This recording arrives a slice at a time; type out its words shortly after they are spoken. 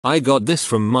I got this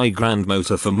from my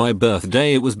grandmother for my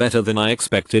birthday. It was better than I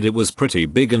expected. It was pretty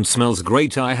big and smells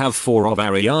great. I have 4 of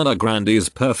Ariana Grande's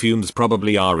perfumes.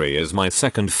 Probably Ari is my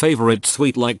second favorite.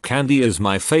 Sweet Like Candy is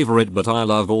my favorite, but I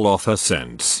love all of her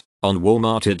scents. On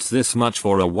Walmart it's this much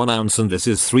for a 1 ounce and this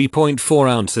is 3.4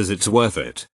 ounces. It's worth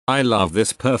it. I love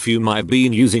this perfume. I've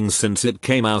been using since it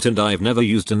came out and I've never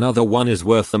used another one. Is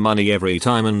worth the money every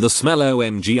time, and the smell,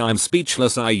 OMG, I'm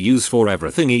speechless. I use for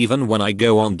everything, even when I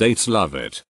go on dates. Love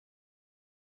it.